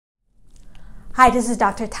Hi, this is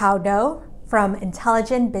Dr. Tao Do from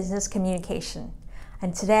Intelligent Business Communication.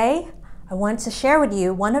 And today, I want to share with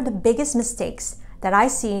you one of the biggest mistakes that I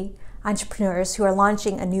see entrepreneurs who are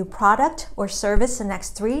launching a new product or service in the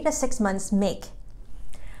next 3 to 6 months make.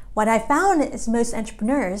 What I found is most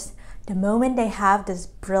entrepreneurs, the moment they have this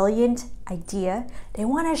brilliant idea, they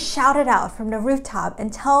want to shout it out from the rooftop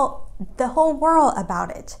and tell the whole world about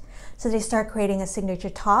it. So they start creating a signature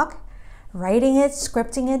talk, writing it,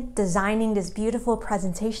 scripting it, designing this beautiful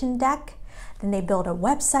presentation deck. Then they build a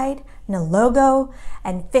website and a logo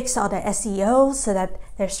and fix all the SEO so that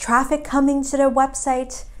there's traffic coming to their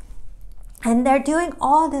website. And they're doing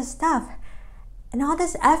all this stuff. And all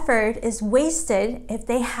this effort is wasted if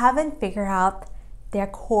they haven't figured out their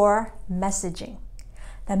core messaging.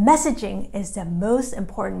 The messaging is the most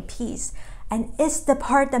important piece, and it's the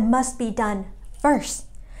part that must be done first.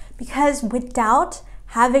 Because without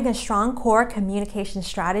having a strong core communication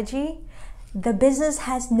strategy, the business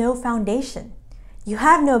has no foundation. You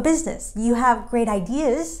have no business. You have great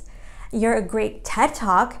ideas. You're a great TED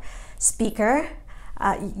Talk speaker.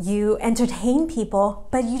 You entertain people,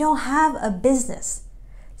 but you don't have a business.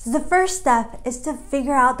 So the first step is to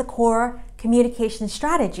figure out the core communication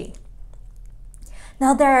strategy.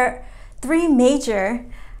 Now there are 3 major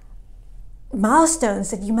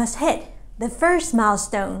milestones that you must hit. The first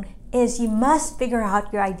milestone is you must figure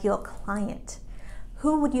out your ideal client.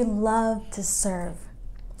 Who would you love to serve?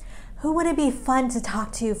 Who would it be fun to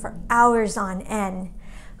talk to for hours on end?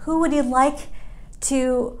 Who would you like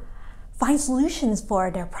to find solutions for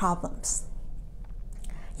their problems?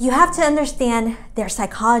 You have to understand their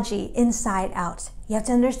psychology inside out. You have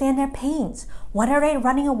to understand their pains. What are they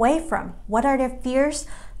running away from? What are their fears,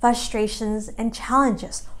 frustrations, and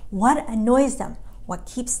challenges? What annoys them? What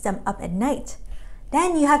keeps them up at night?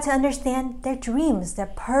 Then you have to understand their dreams, their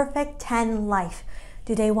perfect 10 life.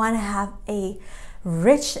 Do they want to have a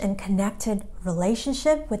rich and connected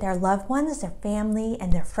relationship with their loved ones, their family,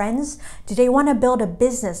 and their friends? Do they want to build a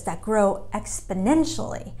business that grows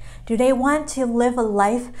exponentially? Do they want to live a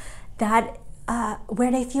life that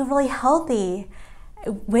where they feel really healthy,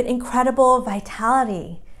 with incredible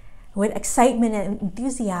vitality, with excitement and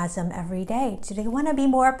enthusiasm every day? Do they want to be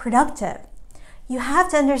more productive? You have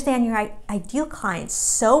to understand your ideal clients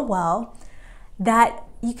so well that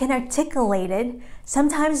you can articulate it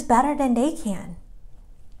sometimes better than they can.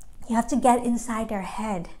 You have to get inside their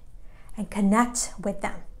head and connect with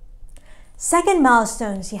them. Second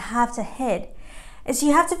milestones you have to hit is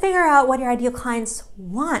you have to figure out what your ideal clients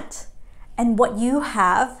want and what you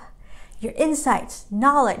have, your insights,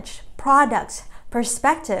 knowledge, products,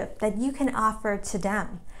 perspective that you can offer to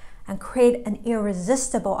them, and create an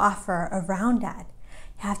irresistible offer around that.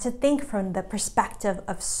 You have to think from the perspective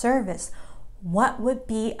of service. What would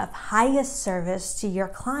be of highest service to your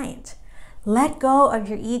client? Let go of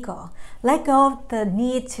your ego. Let go of the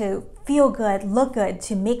need to feel good, look good,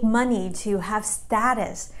 to make money, to have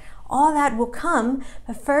status. All that will come,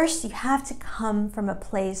 but first you have to come from a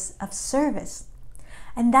place of service.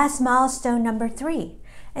 And that's milestone number 3.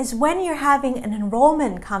 Is when you're having an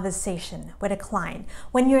enrollment conversation with a client,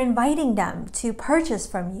 when you're inviting them to purchase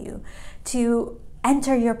from you, to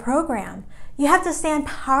enter your program, you have to stand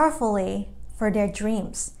powerfully for their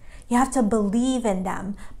dreams. You have to believe in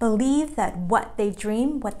them, believe that what they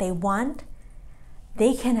dream, what they want,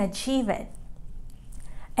 they can achieve it.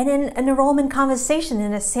 And in an enrollment conversation,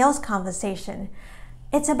 in a sales conversation,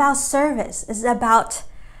 it's about service. It's about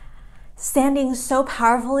standing so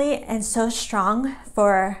powerfully and so strong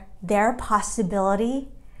for their possibility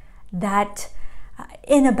that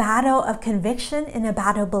in a battle of conviction, in a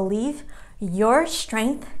battle of belief, your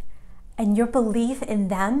strength and your belief in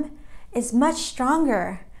them is much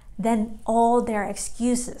stronger than all their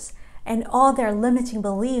excuses and all their limiting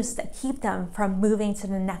beliefs that keep them from moving to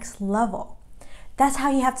the next level. That's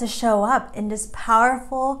how you have to show up in this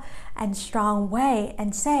powerful and strong way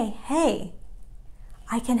and say, hey,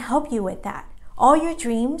 I can help you with that. All your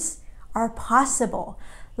dreams are possible.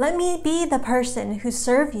 Let me be the person who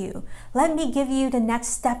serves you. Let me give you the next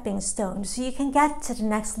stepping stone so you can get to the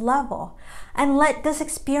next level. And let this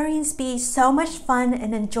experience be so much fun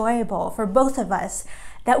and enjoyable for both of us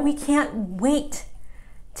that we can't wait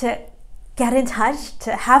to get in touch,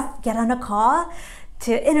 to get on a call,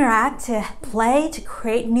 to interact, to play, to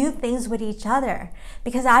create new things with each other.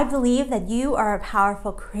 Because I believe that you are a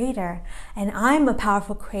powerful creator and I'm a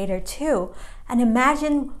powerful creator too. And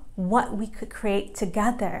imagine what we could create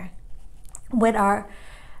together with our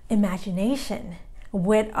imagination,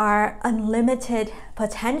 with our unlimited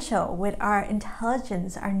potential, with our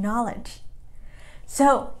intelligence, our knowledge.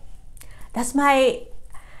 So that's my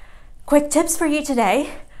quick tips for you today.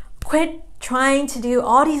 Quit trying to do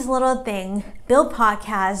all these little things, build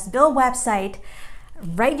podcasts, build website,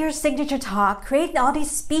 write your signature talk, create all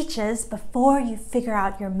these speeches before you figure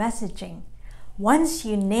out your messaging. Once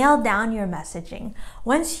you nail down your messaging,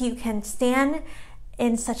 once you can stand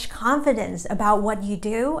in such confidence about what you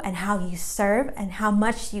do and how you serve and how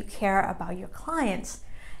much you care about your clients,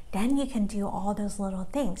 then you can do all those little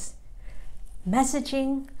things.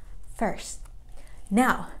 Messaging first.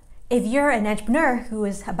 Now, if you're an entrepreneur who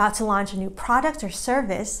is about to launch a new product or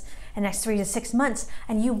service in the next 3 to 6 months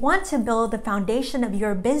and you want to build the foundation of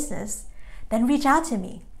your business, then reach out to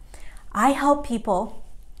me. I help people,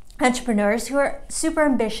 entrepreneurs who are super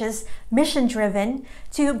ambitious, mission-driven,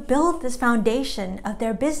 to build this foundation of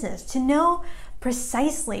their business, to know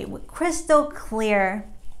precisely with crystal clear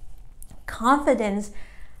confidence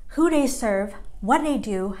who they serve, what they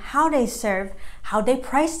do, how they serve, how they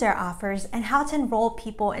price their offers, and how to enroll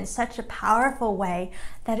people in such a powerful way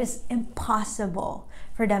that it's impossible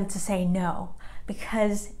for them to say no,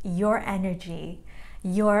 because your energy,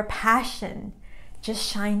 your passion just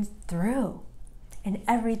shines through in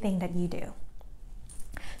everything that you do.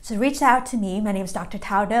 So reach out to me. My name is Dr.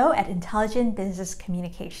 Taudo at Intelligent Business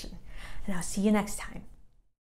Communication, and I'll see you next time.